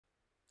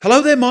Hello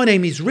there, my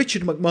name is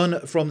Richard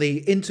McMunn from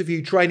the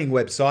interview training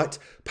website,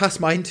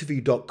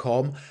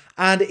 passmyinterview.com,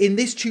 and in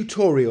this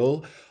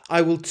tutorial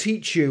I will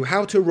teach you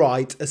how to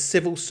write a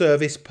civil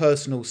service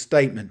personal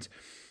statement.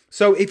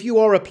 So if you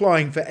are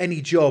applying for any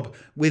job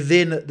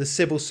within the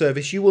civil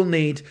service, you will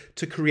need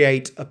to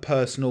create a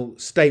personal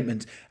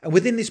statement. And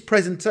within this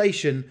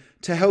presentation,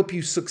 to help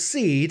you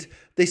succeed,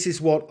 this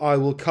is what I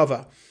will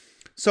cover.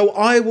 So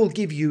I will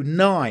give you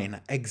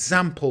 9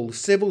 example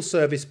civil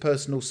service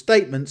personal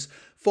statements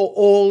for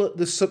all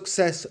the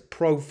success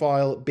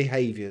profile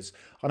behaviours,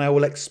 and I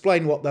will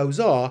explain what those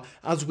are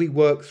as we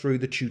work through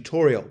the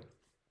tutorial.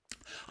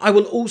 I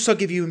will also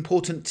give you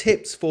important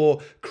tips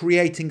for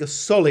creating a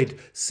solid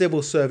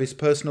civil service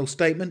personal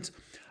statement.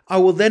 I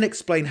will then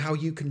explain how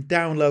you can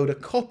download a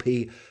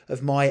copy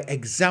of my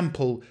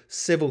example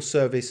civil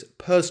service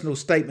personal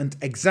statement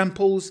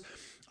examples,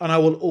 and I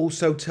will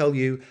also tell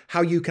you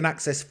how you can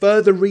access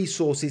further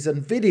resources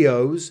and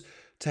videos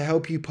to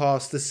help you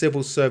pass the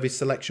civil service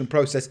selection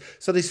process.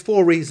 So there's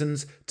 4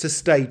 reasons to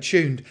stay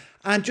tuned.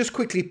 And just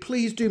quickly,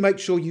 please do make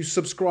sure you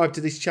subscribe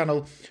to this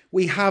channel.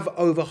 We have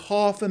over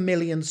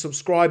 500,000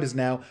 subscribers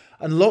now,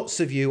 and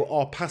lots of you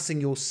are passing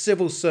your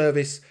civil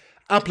service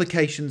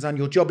applications and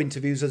your job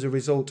interviews as a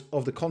result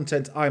of the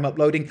content I'm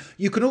uploading.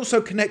 You can also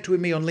connect with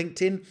me on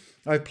LinkedIn.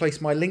 I've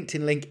placed my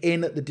LinkedIn link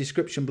in the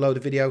description below the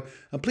video,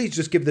 and please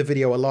just give the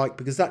video a like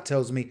because that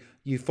tells me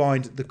you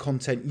find the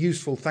content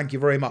useful. Thank you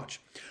very much.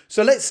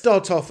 So let's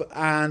start off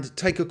and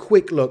take a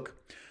quick look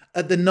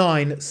at the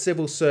 9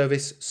 civil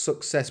service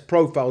success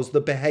profiles, the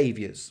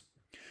behaviours.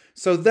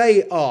 So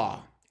they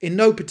are, in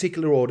no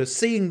particular order,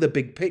 seeing the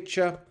big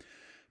picture,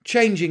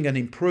 changing and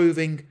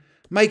improving,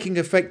 making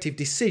effective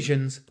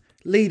decisions,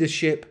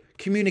 leadership,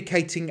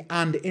 communicating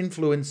and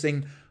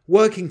influencing,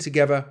 working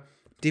together,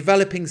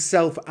 developing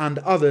self and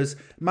others,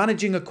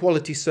 managing a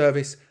quality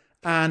service,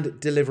 and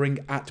delivering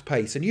at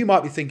pace. And you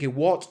might be thinking,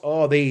 what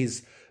are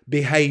these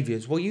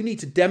behaviours? Well, you need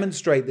to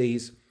demonstrate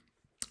these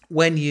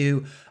when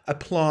you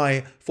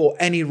apply for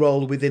any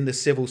role within the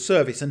civil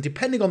service. And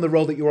depending on the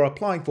role that you are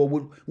applying for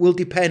will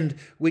depend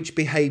which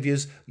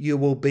behaviours you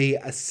will be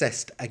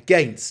assessed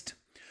against.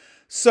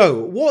 So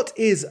what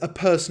is a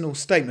personal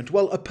statement?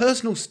 Well, a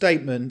personal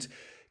statement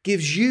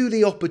gives you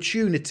the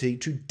opportunity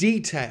to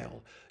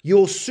detail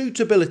your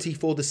suitability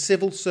for the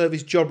civil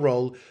service job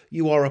role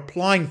you are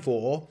applying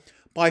for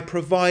by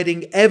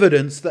providing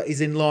evidence that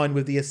is in line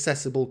with the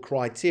assessable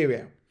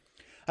criteria.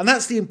 And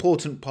that's the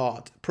important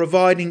part,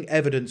 providing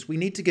evidence. We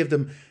need to give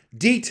them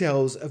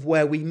details of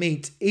where we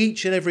meet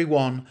each and every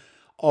one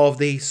of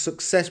the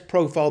success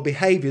profile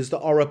behaviours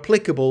that are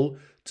applicable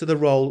to the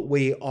role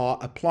we are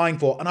applying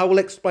for. And I will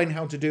explain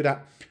how to do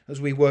that as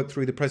we work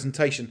through the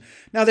presentation.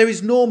 Now, there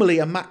is normally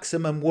a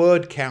maximum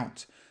word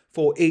count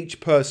for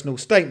each personal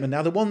statement.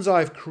 Now, the ones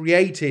I've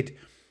created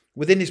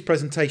within this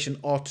presentation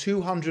are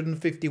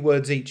 250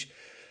 words each.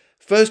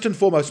 First and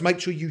foremost, make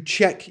sure you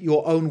check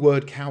your own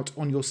word count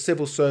on your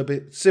civil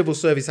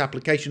service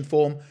application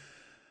form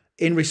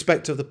in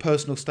respect of the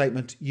personal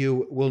statement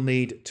you will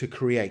need to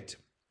create.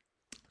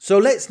 So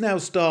let's now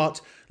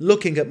start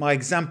looking at my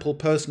example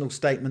personal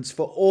statements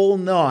for all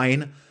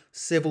 9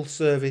 civil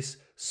service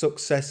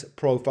success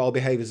profile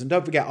behaviours. And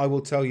don't forget, I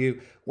will tell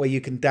you where you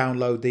can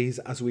download these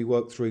as we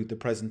work through the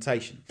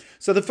presentation.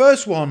 So the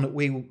first one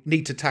we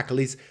need to tackle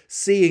is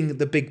seeing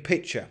the big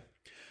picture.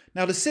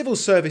 Now, the civil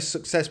service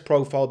success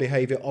profile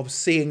behaviour of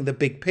seeing the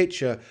big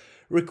picture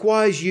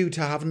requires you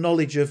to have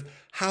knowledge of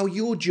how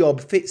your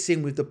job fits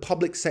in with the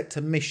public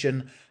sector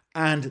mission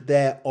and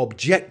their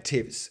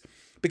objectives.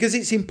 Because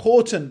it's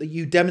important that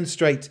you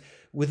demonstrate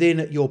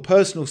within your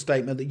personal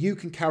statement that you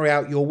can carry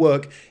out your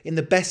work in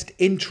the best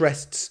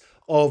interests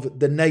of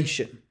the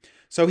nation.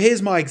 So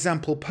here's my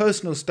example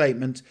personal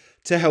statement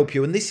to help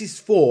you. And this is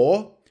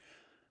for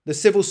the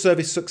civil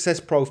service success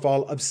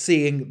profile of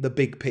seeing the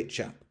big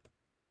picture.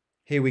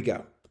 Here we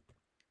go.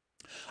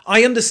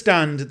 I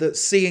understand that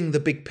seeing the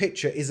big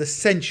picture is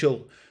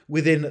essential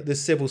within the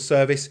civil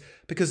service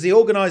because the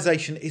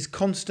organisation is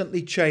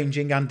constantly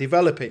changing and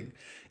developing.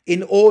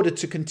 In order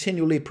to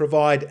continually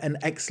provide an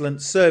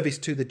excellent service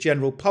to the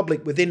general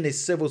public within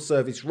this civil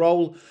service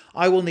role,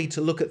 I will need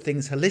to look at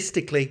things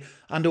holistically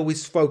and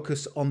always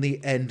focus on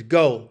the end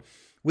goal.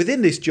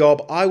 Within this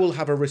job, I will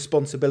have a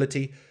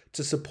responsibility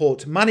to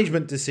support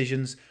management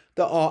decisions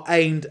that are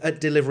aimed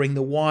at delivering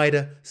the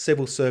wider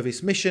civil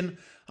service mission,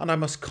 and I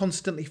must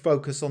constantly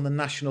focus on the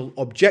national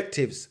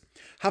objectives.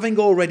 Having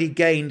already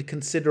gained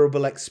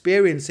considerable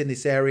experience in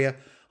this area,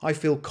 I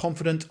feel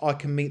confident I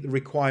can meet the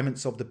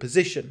requirements of the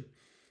position.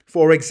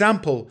 For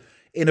example,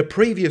 in a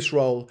previous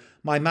role,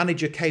 my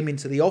manager came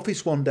into the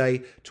office one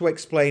day to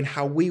explain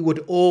how we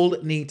would all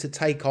need to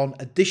take on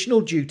additional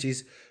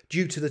duties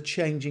due to the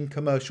changing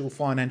commercial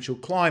financial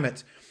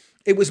climate.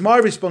 It was my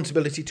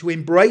responsibility to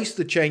embrace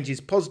the changes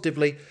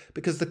positively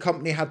because the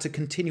company had to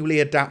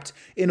continually adapt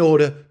in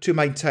order to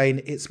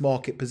maintain its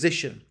market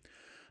position.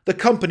 The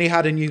company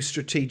had a new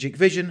strategic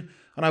vision,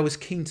 and I was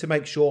keen to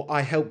make sure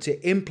I helped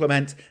it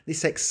implement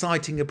this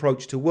exciting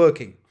approach to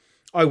working.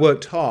 I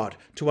worked hard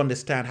to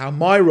understand how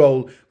my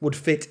role would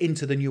fit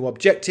into the new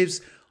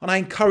objectives, and I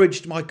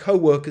encouraged my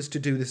co-workers to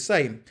do the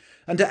same.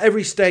 And at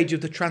every stage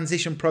of the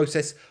transition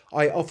process,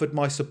 I offered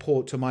my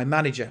support to my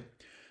manager.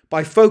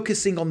 By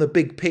focusing on the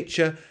big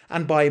picture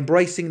and by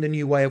embracing the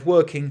new way of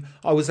working,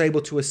 I was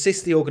able to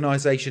assist the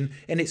organisation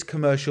in its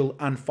commercial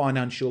and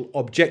financial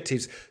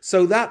objectives.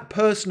 So that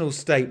personal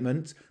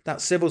statement,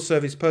 that civil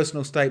service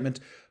personal statement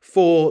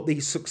for the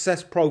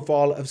success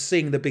profile of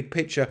seeing the big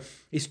picture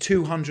is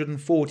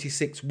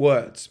 246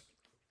 words.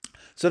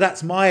 So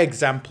that's my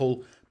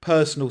example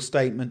personal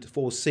statement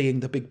for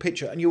seeing the big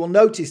picture. And you will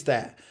notice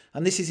there,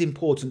 and this is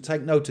important,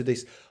 take note of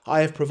this,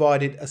 I have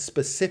provided a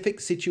specific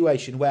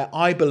situation where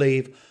I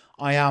believe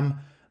I am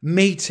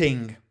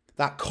meeting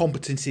that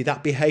competency,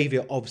 that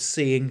behaviour of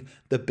seeing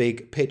the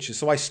big picture.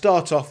 So I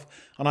start off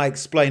and I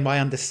explain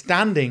my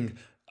understanding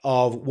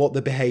of what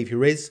the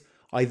behaviour is.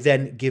 I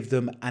then give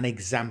them an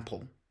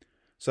example.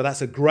 So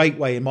that's a great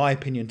way, in my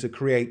opinion, to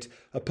create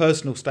a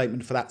personal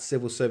statement for that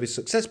civil service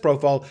success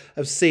profile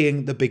of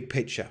seeing the big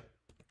picture.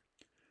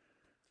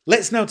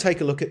 Let's now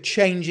take a look at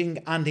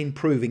changing and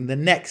improving the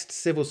next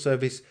civil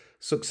service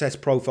success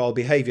profile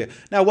behaviour.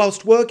 Now,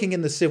 whilst working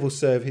in the civil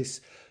service,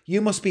 you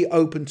must be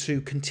open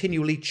to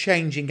continually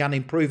changing and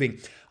improving.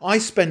 I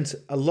spent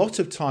a lot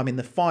of time in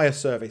the fire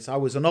service. I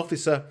was an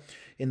officer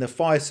in the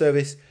fire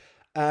service,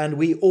 and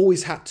we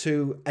always had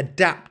to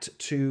adapt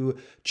to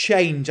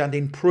change and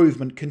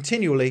improvement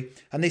continually.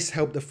 And this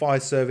helped the fire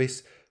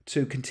service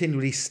to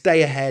continually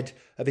stay ahead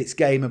of its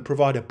game and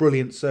provide a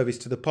brilliant service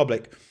to the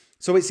public.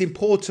 So it's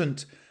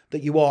important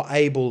that you are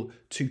able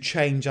to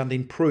change and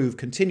improve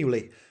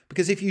continually.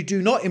 Because if you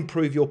do not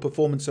improve your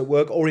performance at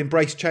work or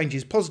embrace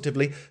changes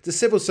positively, the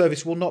civil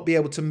service will not be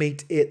able to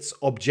meet its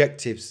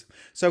objectives.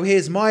 So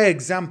here's my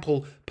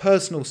example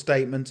personal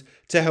statement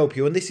to help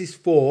you. And this is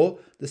for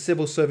the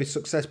civil service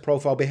success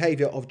profile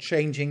behaviour of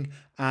changing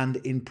and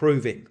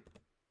improving.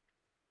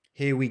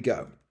 Here we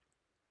go.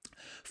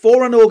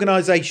 For an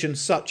organisation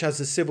such as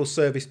the civil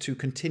service to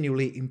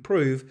continually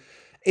improve,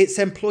 its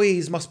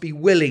employees must be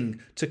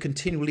willing to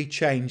continually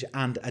change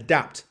and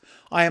adapt.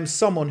 I am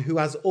someone who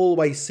has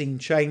always seen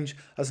change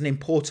as an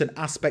important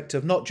aspect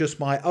of not just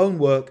my own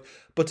work,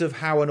 but of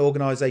how an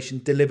organisation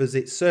delivers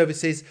its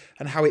services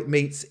and how it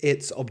meets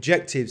its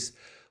objectives.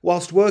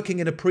 Whilst working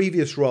in a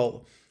previous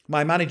role,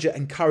 my manager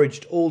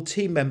encouraged all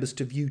team members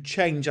to view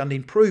change and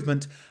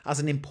improvement as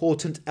an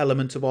important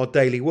element of our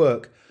daily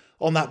work.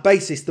 On that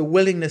basis, the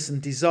willingness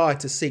and desire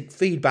to seek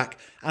feedback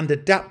and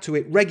adapt to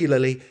it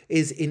regularly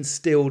is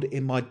instilled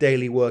in my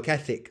daily work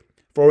ethic.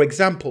 For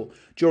example,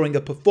 during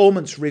a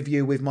performance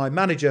review with my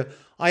manager,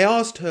 I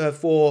asked her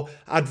for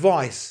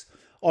advice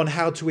on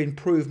how to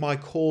improve my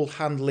call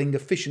handling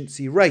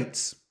efficiency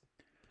rates.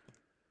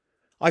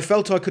 I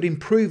felt I could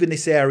improve in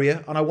this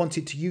area, and I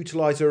wanted to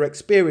utilise her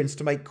experience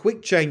to make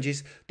quick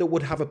changes that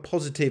would have a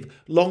positive,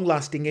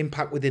 long-lasting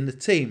impact within the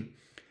team.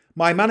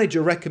 My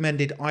manager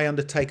recommended I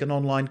undertake an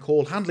online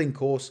call handling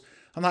course,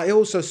 and I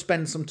also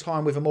spend some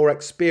time with a more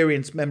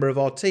experienced member of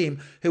our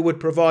team who would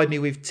provide me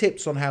with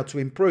tips on how to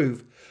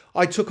improve.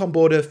 I took on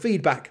board her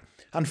feedback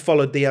and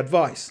followed the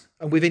advice.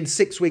 And within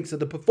 6 weeks of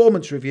the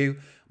performance review,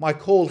 my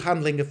call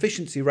handling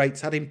efficiency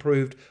rates had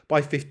improved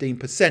by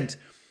 15%.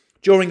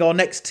 During our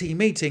next team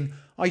meeting,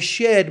 I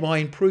shared my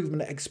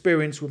improvement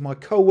experience with my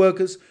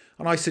co-workers,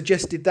 and I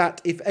suggested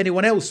that if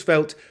anyone else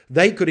felt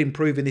they could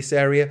improve in this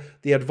area,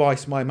 the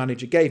advice my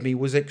manager gave me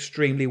was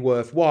extremely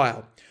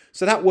worthwhile.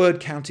 So that word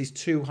count is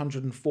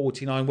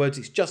 249 words.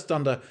 It's just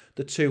under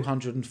the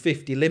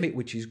 250 limit,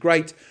 which is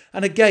great.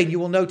 And again, you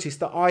will notice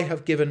that I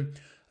have given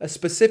a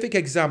specific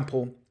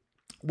example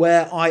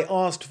where I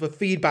asked for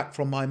feedback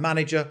from my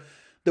manager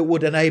that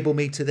would enable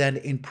me to then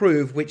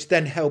improve, which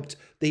then helped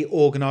the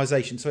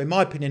organisation. So in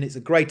my opinion, it's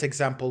a great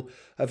example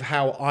of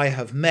how I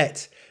have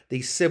met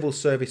the civil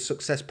service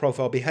success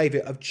profile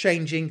behaviour of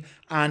changing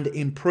and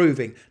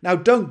improving. Now,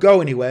 don't go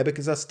anywhere,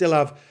 because I still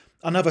have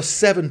another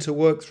 7 to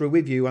work through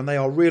with you, and they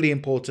are really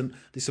important.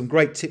 There's some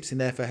great tips in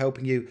there for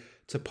helping you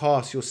to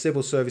pass your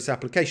civil service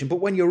application. But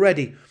when you're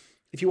ready,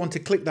 if you want to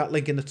click that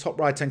link in the top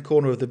right hand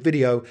corner of the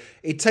video,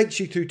 it takes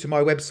you through to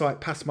my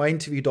website,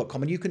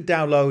 passmyinterview.com, and you can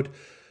download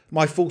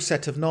my full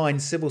set of 9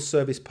 civil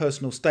service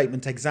personal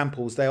statement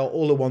examples. They are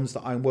all the ones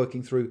that I'm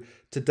working through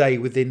today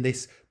within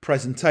this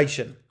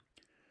presentation.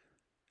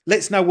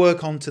 Let's now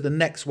work on to the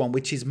next one,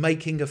 which is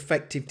making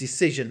effective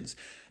decisions.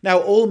 Now,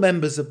 all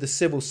members of the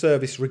civil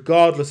service,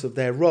 regardless of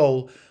their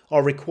role,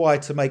 are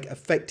required to make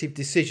effective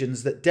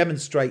decisions that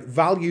demonstrate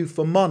value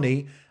for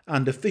money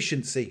and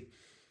efficiency.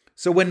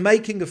 So when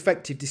making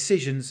effective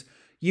decisions,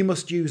 you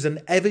must use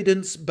an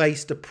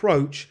evidence-based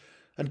approach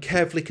and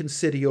carefully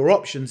consider your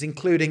options,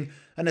 including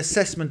an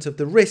assessment of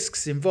the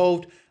risks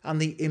involved and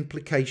the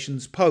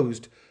implications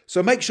posed.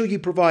 So make sure you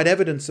provide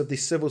evidence of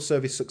this civil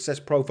service success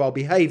profile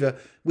behaviour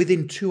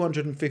within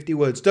 250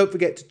 words. Don't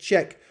forget to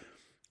check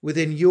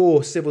within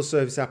your civil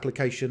service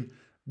application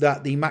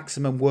that the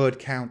maximum word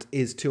count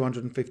is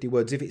 250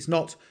 words. If it's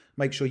not,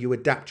 make sure you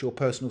adapt your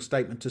personal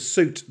statement to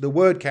suit the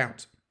word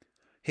count.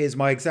 Here's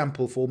my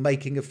example for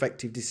making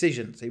effective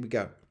decisions. Here we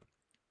go.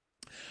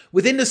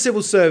 Within the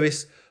civil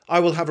service, I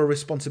will have a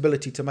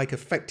responsibility to make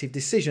effective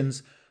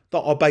decisions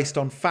that are based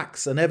on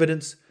facts and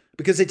evidence,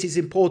 because it is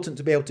important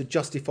to be able to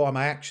justify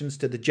my actions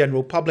to the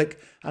general public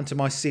and to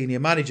my senior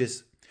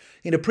managers.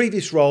 In a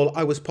previous role,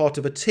 I was part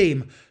of a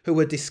team who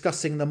were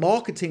discussing the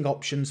marketing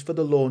options for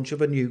the launch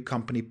of a new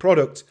company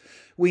product.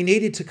 We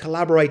needed to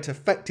collaborate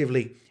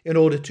effectively in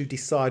order to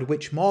decide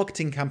which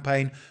marketing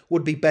campaign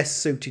would be best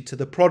suited to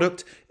the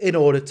product in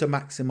order to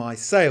maximize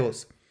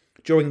sales.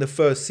 During the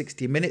first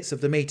 60 minutes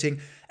of the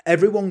meeting,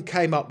 everyone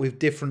came up with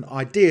different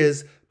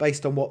ideas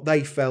based on what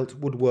they felt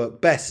would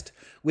work best.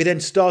 We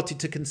then started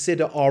to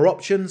consider our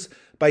options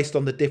based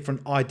on the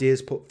different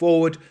ideas put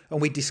forward,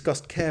 and we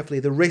discussed carefully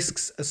the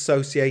risks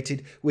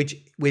associated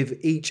with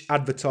each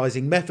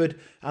advertising method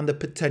and the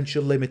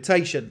potential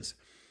limitations.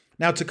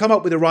 Now, to come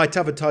up with the right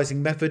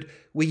advertising method,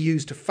 we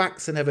used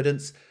facts and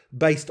evidence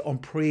based on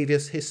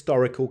previous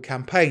historical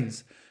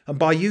campaigns. And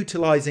by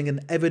utilising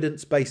an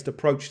evidence-based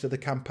approach to the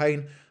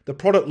campaign, the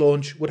product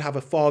launch would have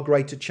a far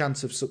greater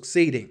chance of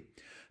succeeding.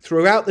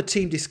 Throughout the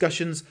team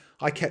discussions,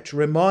 I kept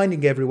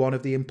reminding everyone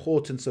of the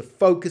importance of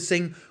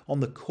focusing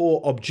on the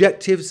core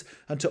objectives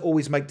and to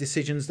always make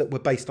decisions that were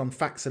based on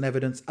facts and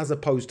evidence as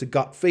opposed to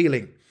gut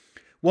feeling.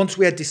 Once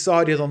we had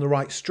decided on the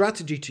right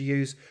strategy to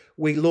use,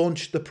 we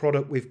launched the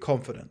product with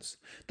confidence.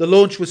 The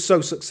launch was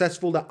so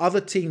successful that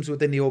other teams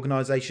within the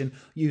organisation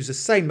use the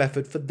same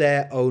method for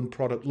their own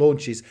product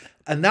launches.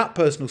 And that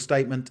personal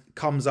statement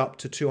comes up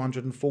to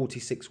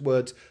 246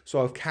 words,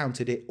 so I've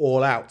counted it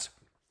all out.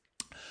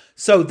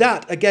 So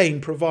that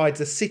again provides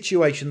a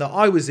situation that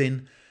I was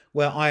in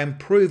where I am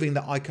proving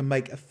that I can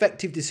make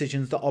effective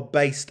decisions that are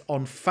based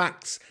on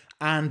facts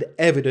and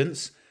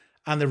evidence,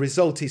 and the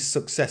result is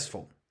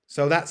successful.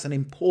 So that's an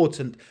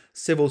important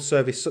civil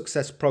service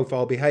success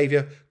profile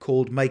behaviour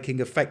called making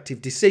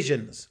effective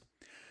decisions.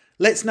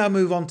 Let's now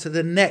move on to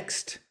the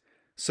next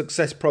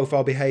success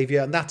profile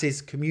behaviour, and that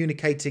is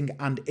communicating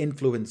and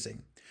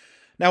influencing.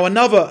 Now,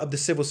 another of the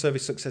civil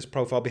service success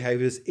profile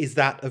behaviours is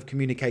that of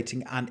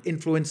communicating and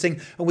influencing.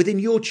 And within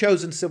your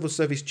chosen civil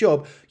service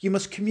job, you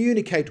must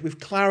communicate with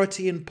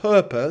clarity and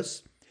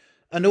purpose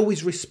and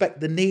always respect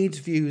the needs,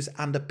 views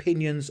and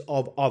opinions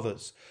of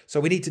others.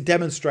 So we need to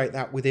demonstrate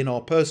that within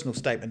our personal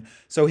statement.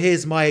 So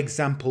here's my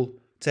example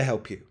to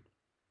help you.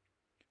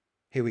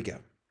 Here we go.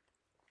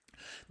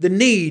 The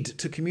need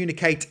to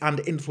communicate and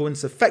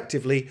influence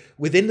effectively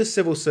within the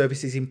civil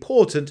service is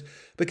important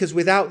because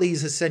without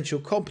these essential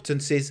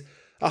competencies,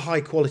 a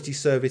high quality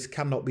service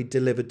cannot be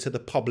delivered to the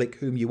public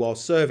whom you are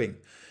serving.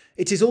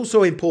 It is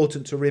also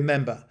important to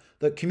remember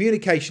that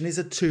communication is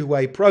a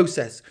two-way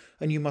process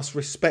and you must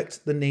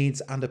respect the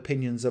needs and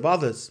opinions of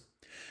others.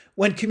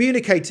 When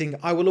communicating,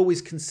 I will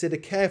always consider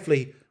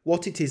carefully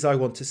what it is I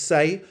want to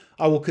say.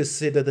 I will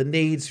consider the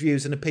needs,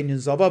 views and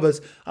opinions of others,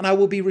 and I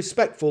will be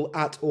respectful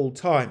at all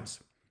times.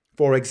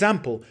 For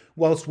example,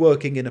 whilst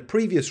working in a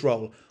previous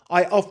role,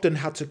 I often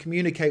had to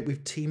communicate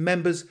with team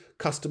members,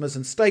 customers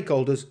and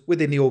stakeholders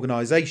within the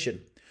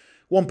organisation.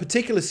 One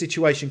particular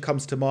situation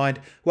comes to mind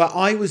where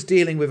I was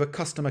dealing with a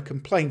customer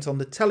complaint on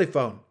the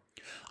telephone.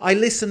 I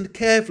listened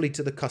carefully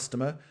to the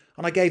customer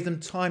and I gave them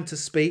time to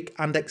speak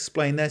and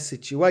explain their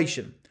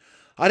situation.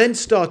 I then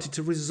started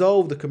to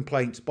resolve the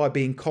complaint by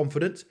being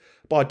confident,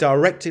 by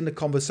directing the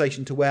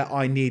conversation to where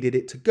I needed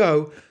it to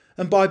go,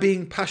 and by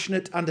being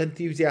passionate and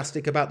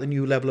enthusiastic about the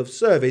new level of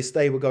service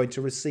they were going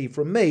to receive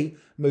from me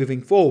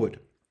moving forward.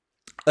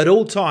 At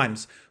all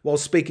times, while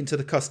speaking to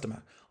the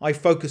customer, I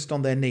focused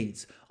on their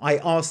needs. I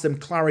asked them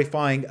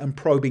clarifying and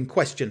probing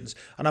questions,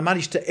 and I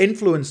managed to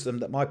influence them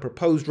that my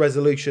proposed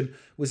resolution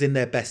was in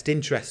their best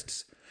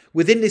interests.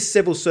 Within this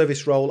civil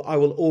service role, I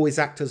will always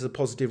act as a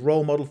positive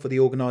role model for the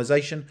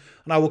organisation,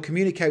 and I will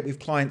communicate with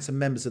clients and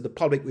members of the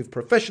public with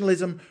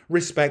professionalism,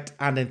 respect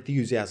and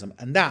enthusiasm.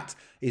 And that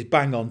is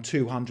bang on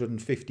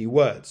 250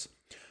 words.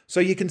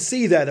 So you can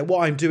see there that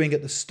what I'm doing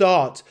at the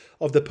start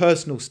of the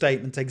personal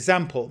statement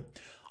example,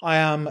 I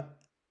am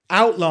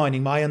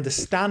outlining my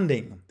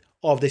understanding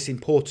of this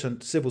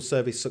important civil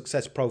service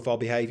success profile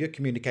behaviour,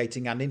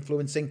 communicating and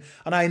influencing,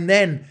 and I'm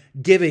then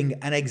giving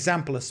an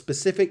example, a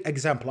specific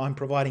example. I'm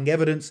providing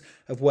evidence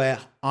of where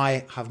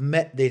I have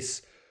met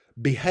this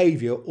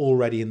behaviour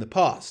already in the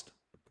past.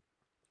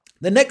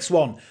 The next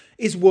one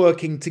is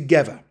working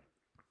together.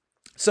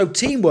 So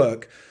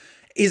teamwork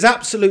is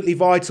absolutely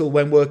vital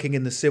when working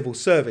in the civil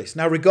service.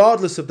 Now,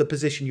 regardless of the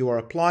position you are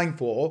applying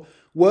for,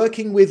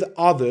 working with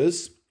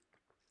others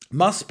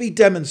must be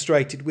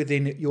demonstrated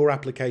within your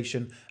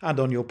application and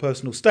on your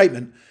personal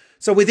statement.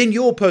 So within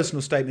your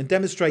personal statement,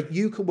 demonstrate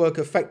you can work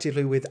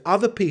effectively with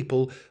other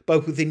people,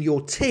 both within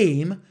your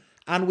team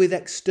and with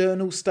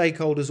external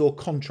stakeholders or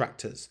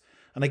contractors.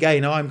 And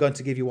again, I'm going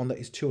to give you one that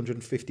is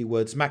 250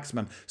 words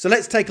maximum. So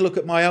let's take a look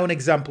at my own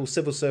example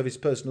civil service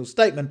personal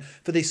statement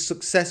for this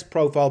success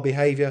profile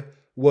behaviour,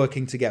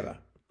 working together.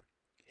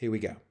 Here we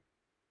go.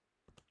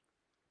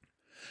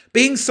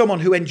 Being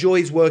someone who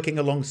enjoys working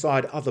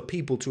alongside other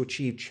people to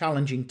achieve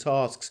challenging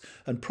tasks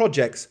and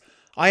projects,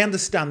 I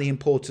understand the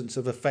importance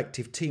of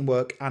effective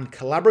teamwork and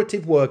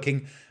collaborative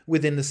working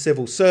within the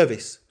civil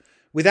service.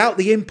 Without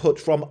the input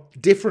from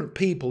different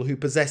people who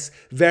possess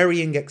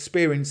varying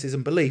experiences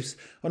and beliefs,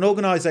 an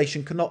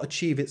organisation cannot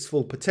achieve its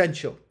full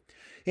potential.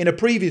 In a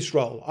previous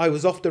role, I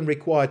was often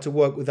required to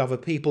work with other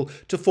people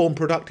to form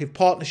productive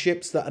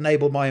partnerships that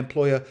enabled my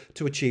employer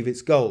to achieve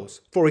its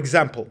goals. For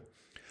example,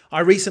 I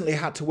recently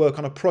had to work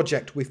on a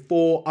project with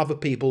 4 other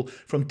people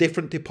from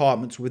different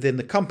departments within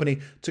the company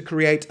to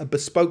create a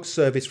bespoke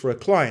service for a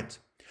client.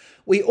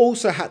 We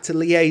also had to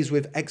liaise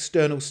with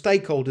external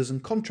stakeholders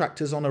and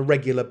contractors on a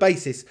regular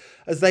basis,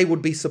 as they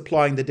would be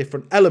supplying the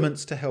different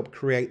elements to help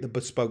create the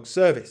bespoke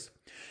service.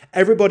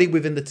 Everybody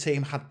within the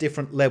team had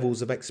different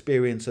levels of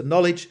experience and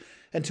knowledge,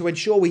 and to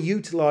ensure we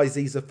utilise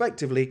these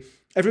effectively,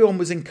 everyone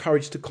was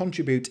encouraged to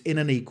contribute in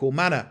an equal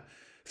manner.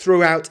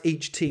 Throughout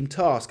each team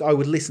task, I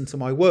would listen to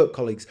my work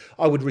colleagues,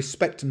 I would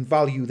respect and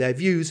value their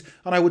views,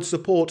 and I would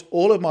support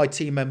all of my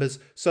team members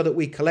so that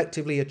we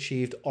collectively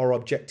achieved our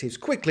objectives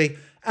quickly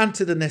and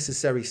to the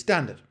necessary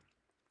standard.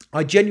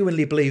 I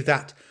genuinely believe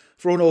that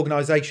for an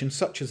organisation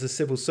such as the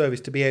civil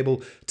service to be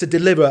able to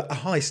deliver a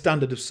high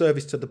standard of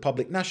service to the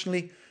public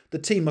nationally, the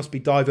team must be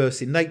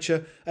diverse in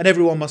nature and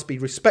everyone must be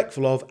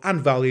respectful of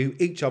and value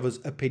each other's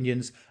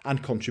opinions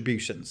and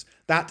contributions.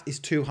 That is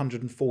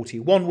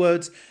 241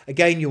 words.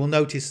 Again, you will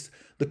notice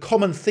the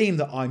common theme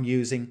that I'm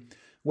using,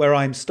 where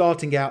I'm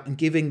starting out and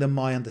giving them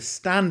my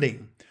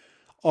understanding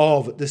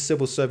of the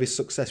civil service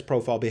success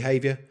profile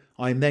behaviour.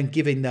 I'm then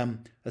giving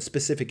them a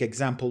specific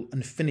example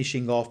and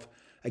finishing off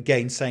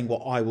again saying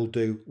what I will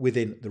do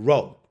within the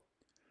role.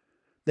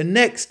 The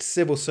next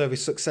civil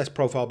service success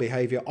profile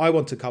behaviour I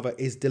want to cover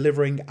is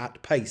delivering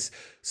at pace.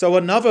 So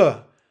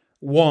another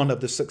one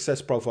of the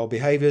success profile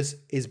behaviours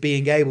is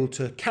being able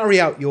to carry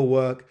out your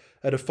work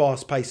at a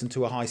fast pace and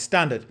to a high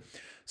standard.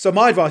 So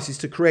my advice is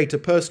to create a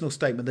personal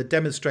statement that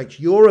demonstrates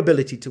your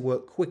ability to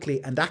work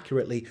quickly and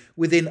accurately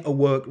within a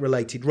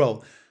work-related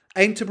role.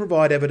 Aim to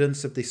provide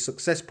evidence of this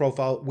success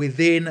profile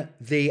within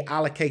the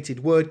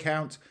allocated word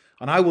count,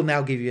 and I will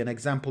now give you an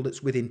example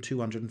that's within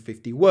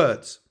 250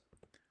 words.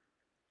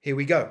 Here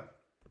we go.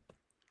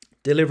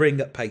 Delivering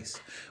at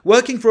pace.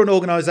 Working for an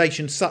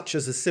organisation such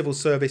as the civil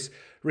service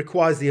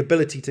requires the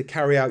ability to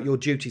carry out your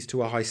duties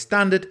to a high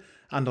standard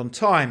and on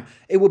time.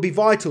 It will be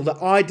vital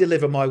that I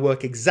deliver my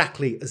work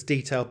exactly as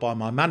detailed by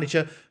my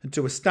manager and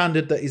to a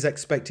standard that is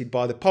expected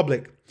by the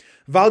public.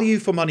 Value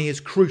for money is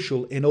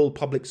crucial in all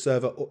public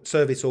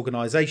service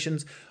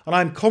organisations, and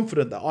I'm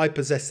confident that I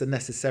possess the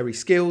necessary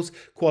skills,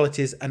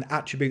 qualities and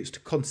attributes to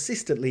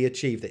consistently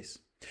achieve this.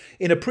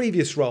 In a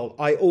previous role,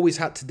 I always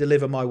had to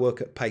deliver my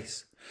work at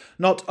pace.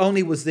 Not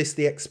only was this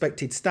the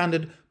expected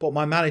standard, but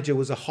my manager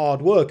was a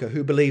hard worker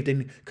who believed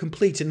in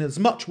completing as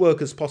much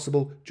work as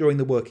possible during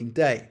the working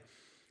day.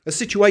 A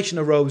situation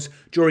arose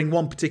during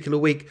one particular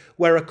week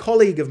where a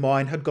colleague of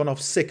mine had gone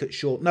off sick at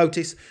short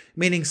notice,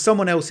 meaning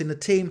someone else in the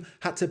team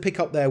had to pick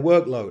up their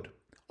workload.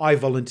 I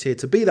volunteered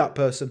to be that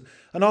person,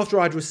 and after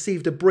I'd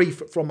received a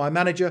brief from my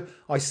manager,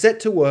 I set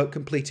to work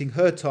completing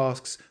her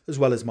tasks as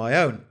well as my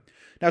own.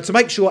 Now, to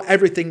make sure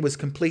everything was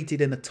completed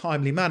in a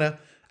timely manner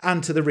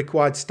and to the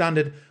required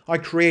standard, I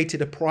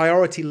created a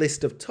priority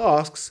list of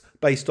tasks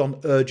based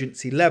on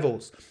urgency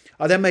levels.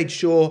 I then made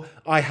sure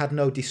I had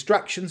no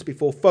distractions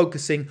before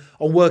focusing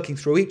on working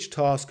through each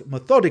task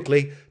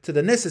methodically to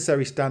the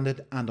necessary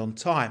standard and on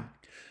time.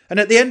 And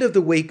at the end of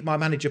the week, my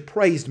manager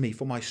praised me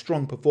for my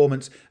strong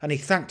performance and he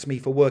thanked me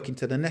for working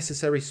to the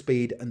necessary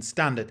speed and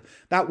standard.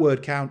 That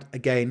word count,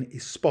 again,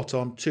 is spot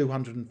on,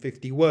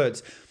 250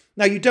 words.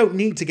 Now, you don't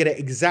need to get it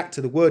exact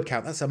to the word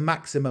count. That's a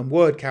maximum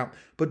word count,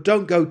 but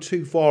don't go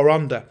too far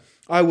under.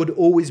 I would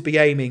always be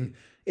aiming,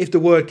 if the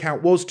word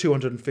count was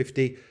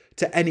 250,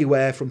 to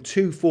anywhere from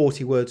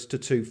 240 words to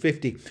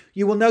 250.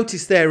 You will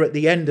notice there at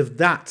the end of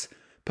that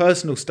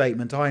personal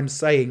statement, I am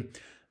saying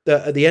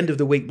that at the end of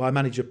the week, my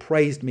manager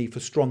praised me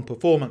for strong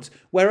performance.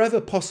 Wherever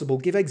possible,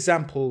 give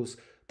examples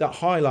that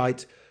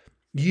highlight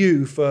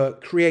you for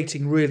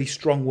creating really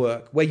strong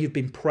work, where you've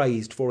been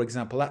praised, for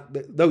example.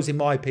 Those, in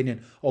my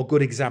opinion, are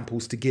good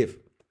examples to give.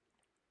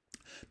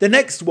 The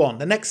next one,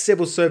 the next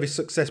civil service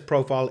success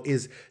profile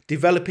is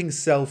developing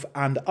self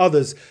and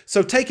others.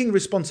 So taking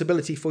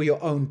responsibility for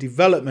your own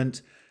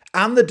development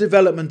and the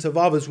development of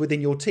others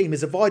within your team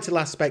is a vital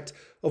aspect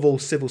of all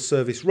civil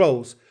service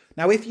roles.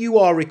 Now, if you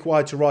are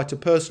required to write a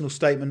personal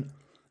statement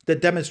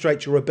that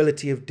demonstrates your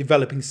ability of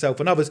developing self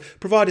and others,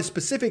 provide a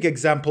specific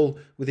example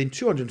within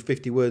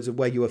 250 words of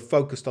where you are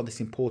focused on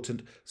this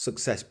important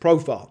success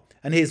profile.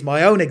 And here's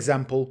my own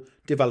example,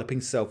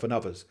 developing self and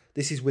others.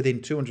 This is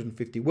within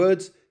 250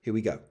 words. Here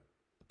we go.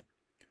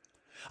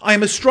 I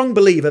am a strong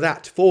believer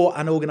that for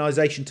an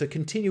organisation to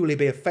continually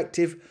be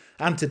effective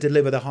and to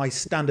deliver the high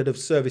standard of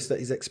service that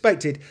is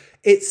expected,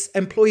 its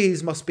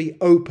employees must be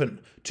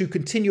open to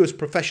continuous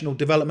professional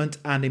development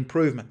and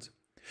improvement.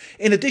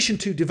 In addition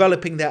to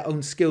developing their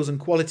own skills and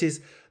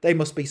qualities, they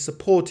must be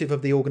supportive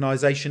of the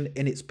organisation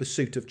in its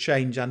pursuit of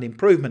change and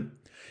improvement.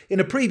 In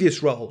a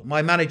previous role,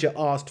 my manager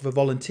asked for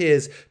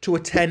volunteers to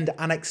attend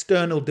an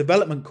external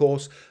development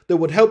course that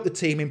would help the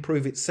team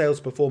improve its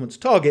sales performance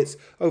targets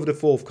over the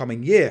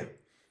forthcoming year.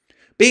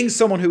 Being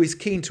someone who is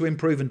keen to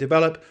improve and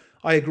develop,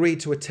 I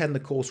agreed to attend the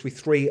course with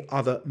 3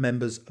 other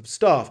members of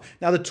staff.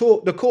 Now,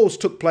 the course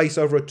took place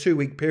over a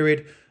 2-week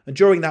period, and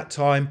during that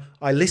time,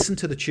 I listened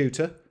to the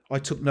tutor, I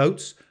took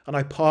notes, and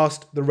I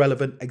passed the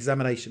relevant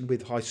examination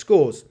with high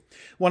scores.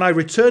 When I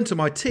returned to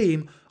my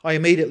team, I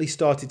immediately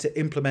started to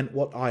implement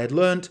what I had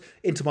learned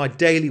into my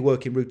daily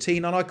working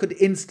routine, and I could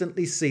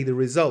instantly see the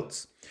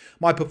results.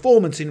 My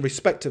performance in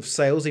respect of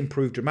sales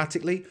improved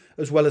dramatically,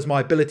 as well as my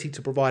ability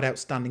to provide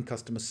outstanding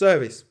customer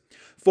service.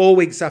 4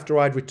 weeks after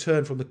I'd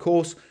returned from the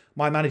course,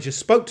 my manager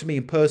spoke to me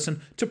in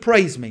person to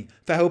praise me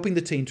for helping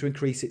the team to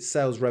increase its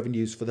sales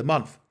revenues for the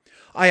month.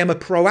 I am a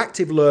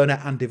proactive learner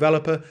and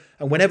developer,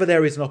 and whenever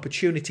there is an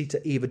opportunity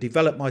to either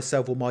develop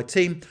myself or my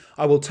team,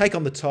 I will take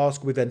on the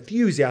task with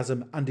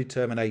enthusiasm and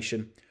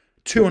determination.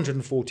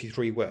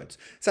 243 words.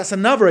 So that's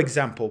another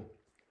example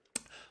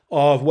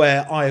of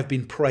where I have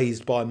been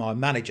praised by my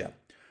manager.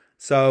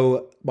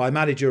 So my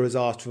manager has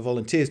asked for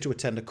volunteers to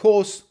attend a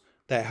course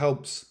that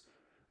helps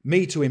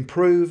me to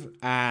improve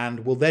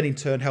and will then in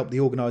turn help the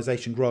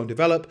organisation grow and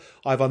develop.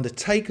 I've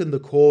undertaken the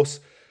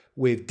course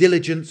with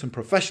diligence and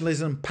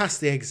professionalism,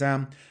 passed the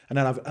exam, and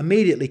then I've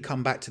immediately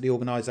come back to the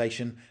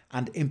organisation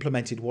and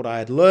implemented what I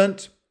had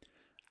learnt,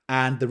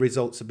 and the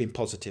results have been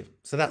positive.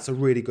 So that's a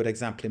really good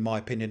example, in my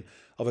opinion,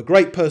 of a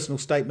great personal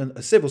statement,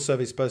 a civil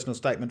service personal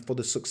statement for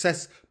the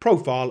success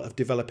profile of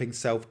developing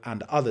self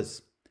and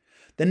others.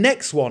 The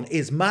next one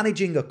is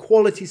managing a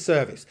quality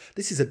service.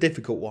 This is a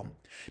difficult one.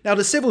 Now,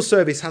 the civil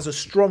service has a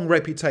strong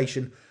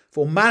reputation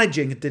for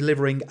managing and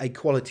delivering a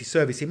quality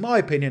service. In my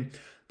opinion,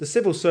 the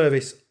civil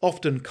service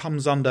often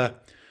comes under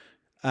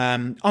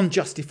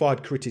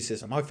unjustified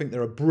criticism. I think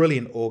they're a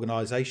brilliant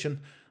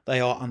organisation. They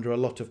are under a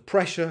lot of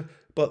pressure,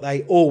 but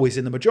they always,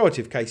 in the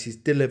majority of cases,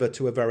 deliver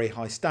to a very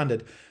high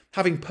standard.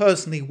 Having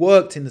personally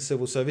worked in the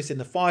civil service, in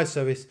the fire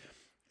service,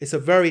 it's a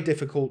very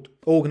difficult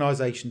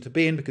organisation to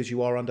be in because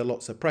you are under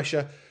lots of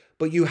pressure,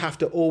 but you have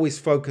to always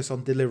focus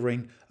on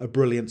delivering a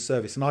brilliant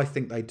service. And I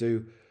think they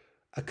do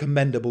a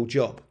commendable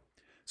job.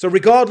 So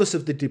regardless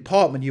of the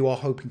department you are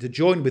hoping to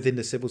join within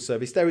the civil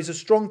service, there is a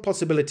strong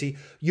possibility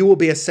you will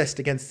be assessed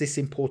against this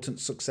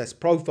important success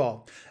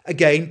profile.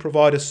 Again,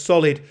 provide a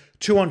solid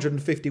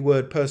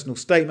 250-word personal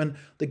statement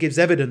that gives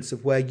evidence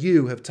of where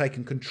you have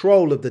taken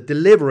control of the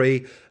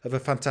delivery of a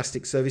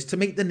fantastic service to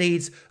meet the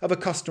needs of a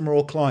customer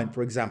or client,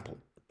 for example.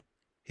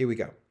 Here we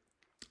go.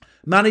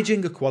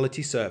 Managing a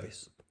quality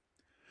service.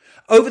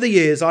 Over the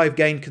years, I have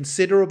gained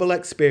considerable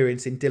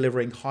experience in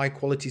delivering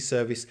high-quality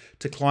service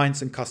to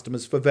clients and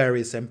customers for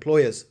various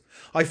employers.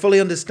 I fully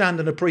understand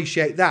and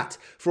appreciate that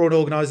for an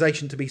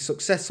organisation to be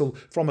successful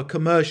from a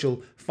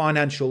commercial,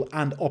 financial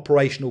and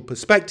operational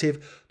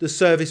perspective, the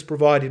service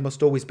provided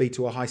must always be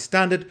to a high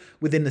standard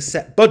within the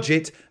set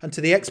budget and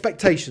to the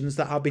expectations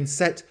that have been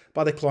set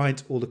by the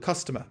client or the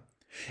customer.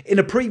 In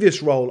a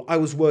previous role, I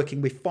was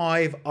working with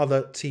 5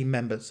 other team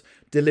members,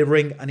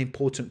 delivering an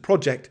important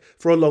project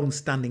for a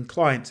long-standing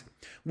client.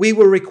 We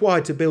were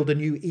required to build a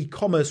new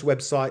e-commerce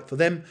website for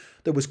them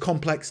that was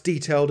complex,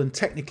 detailed and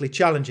technically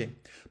challenging.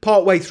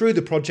 Partway through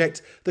the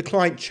project, the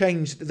client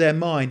changed their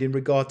mind in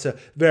regard to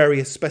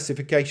various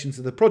specifications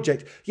of the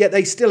project, yet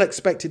they still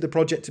expected the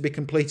project to be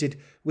completed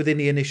within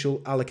the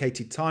initial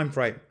allocated time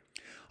frame.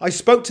 I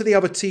spoke to the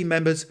other team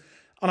members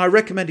and I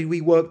recommended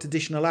we worked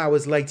additional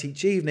hours late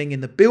each evening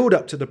in the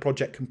build-up to the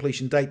project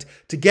completion date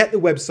to get the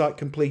website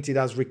completed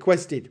as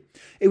requested.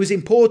 It was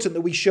important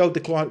that we showed the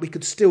client we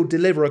could still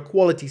deliver a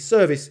quality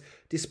service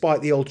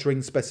despite the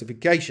altering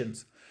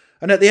specifications.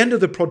 And at the end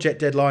of the project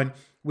deadline,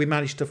 we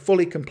managed to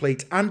fully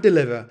complete and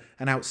deliver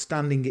an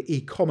outstanding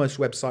e-commerce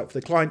website for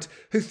the client,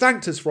 who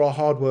thanked us for our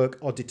hard work,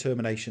 our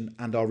determination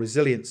and our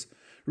resilience.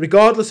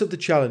 Regardless of the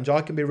challenge,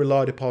 I can be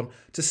relied upon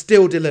to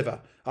still deliver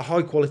a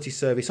high-quality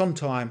service on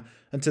time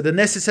and to the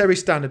necessary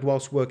standard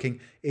whilst working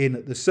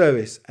in the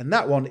service. And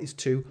that one is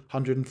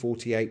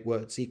 248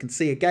 words. So you can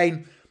see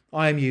again,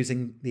 I am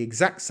using the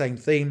exact same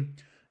theme,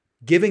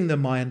 giving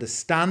them my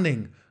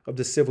understanding of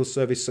the civil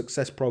service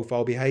success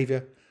profile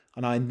behaviour,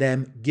 and I'm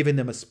then giving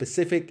them a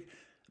specific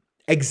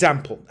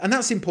example. And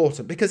that's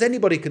important because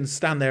anybody can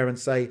stand there and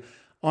say,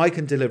 I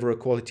can deliver a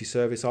quality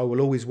service, I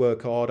will always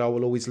work hard, I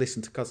will always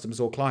listen to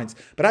customers or clients.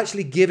 But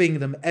actually giving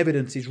them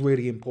evidence is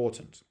really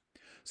important.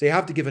 So you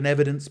have to give an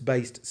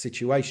evidence-based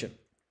situation.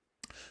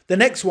 The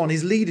next one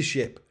is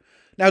leadership.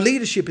 Now,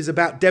 leadership is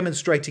about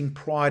demonstrating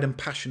pride and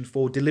passion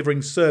for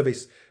delivering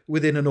service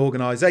within an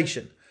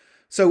organisation.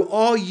 So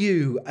are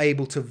you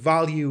able to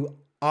value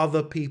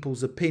other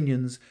people's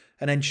opinions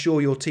and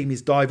ensure your team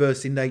is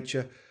diverse in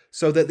nature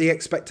so that the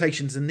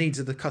expectations and needs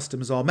of the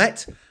customers are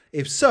met?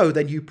 If so,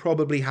 then you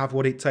probably have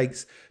what it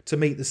takes to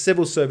meet the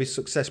civil service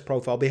success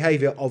profile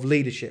behaviour of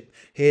leadership.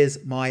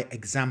 Here's my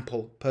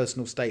example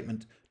personal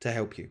statement to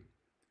help you.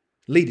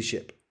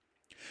 Leadership.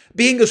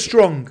 Being a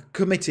strong,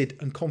 committed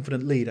and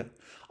confident leader.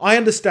 I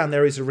understand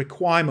there is a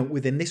requirement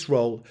within this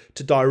role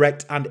to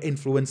direct and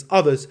influence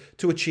others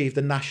to achieve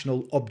the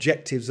national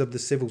objectives of the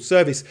civil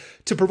service,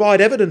 to provide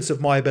evidence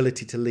of my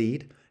ability to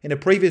lead. In a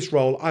previous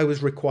role, I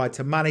was required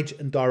to manage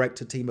and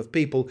direct a team of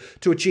people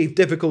to achieve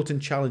difficult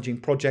and challenging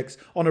projects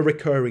on a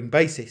recurring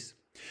basis.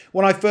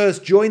 When I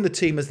first joined the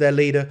team as their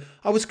leader,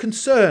 I was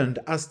concerned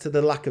as to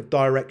the lack of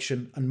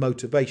direction and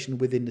motivation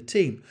within the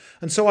team.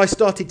 And so I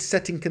started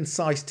setting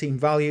concise team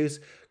values,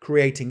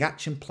 creating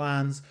action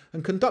plans,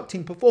 and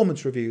conducting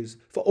performance reviews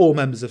for all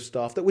members of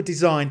staff that were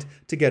designed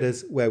to get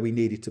us where we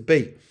needed to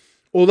be.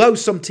 Although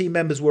some team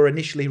members were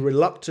initially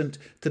reluctant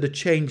to the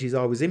changes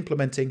I was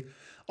implementing,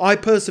 I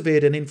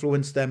persevered and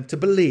influenced them to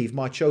believe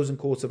my chosen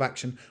course of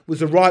action was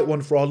the right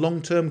one for our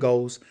long-term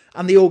goals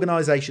and the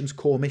organisation's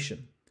core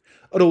mission.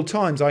 At all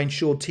times, I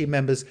ensured team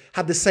members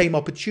had the same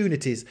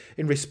opportunities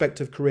in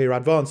respect of career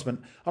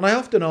advancement, and I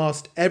often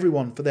asked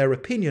everyone for their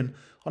opinion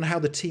on how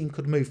the team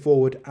could move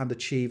forward and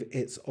achieve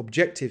its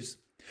objectives.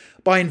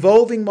 By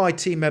involving my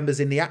team members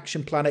in the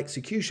action plan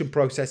execution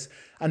process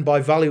and by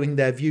valuing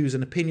their views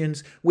and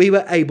opinions, we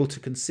were able to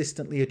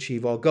consistently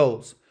achieve our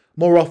goals.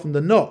 More often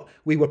than not,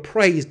 we were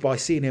praised by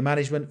senior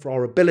management for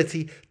our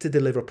ability to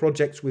deliver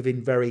projects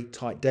within very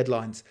tight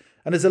deadlines.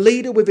 And as a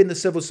leader within the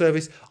civil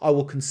service, I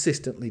will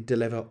consistently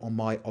deliver on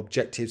my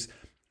objectives.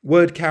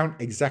 Word count,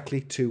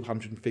 exactly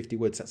 250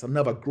 words. That's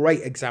another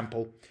great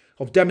example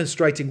of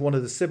demonstrating one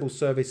of the civil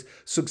service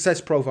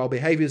success profile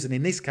behaviours, and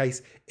in this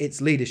case,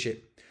 it's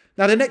leadership.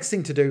 Now, the next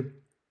thing to do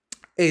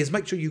is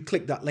make sure you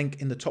click that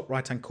link in the top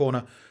right-hand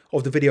corner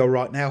of the video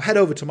right now. Head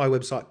over to my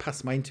website,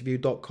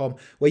 passmyinterview.com,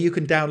 where you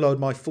can download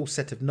my full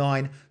set of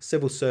 9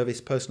 civil service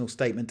personal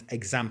statement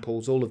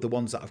examples, all of the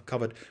ones that I've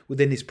covered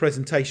within this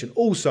presentation.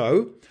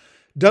 Also,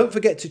 don't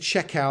forget to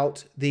check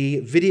out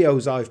the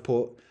videos I've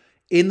put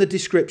in the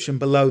description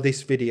below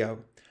this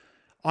video.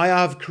 I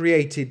have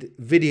created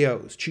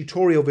videos,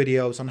 tutorial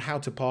videos on how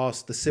to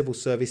pass the civil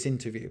service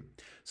interview.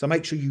 So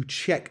make sure you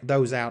check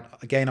those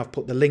out. Again, I've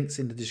put the links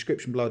in the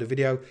description below the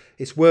video.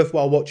 It's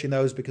worthwhile watching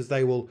those because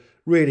they will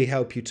really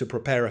help you to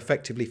prepare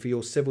effectively for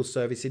your civil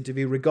service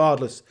interview,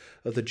 regardless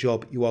of the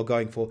job you are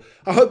going for.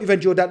 I hope you've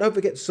enjoyed that. Don't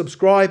forget to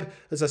subscribe.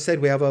 As I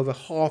said, we have over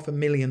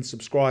 500,000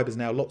 subscribers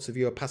now. Lots of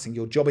you are passing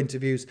your job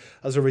interviews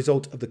as a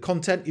result of the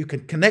content. You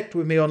can connect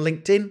with me on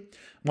LinkedIn.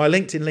 My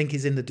LinkedIn link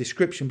is in the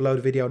description below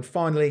the video. And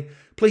finally,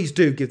 please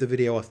do give the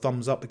video a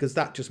thumbs up because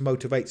that just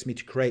motivates me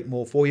to create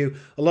more for you.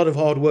 A lot of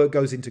hard work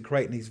goes into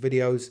creating these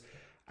videos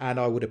and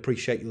I would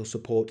appreciate your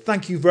support.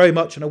 Thank you very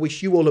much and I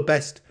wish you all the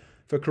best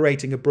for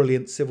creating a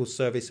brilliant civil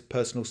service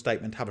personal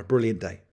statement. Have a brilliant day.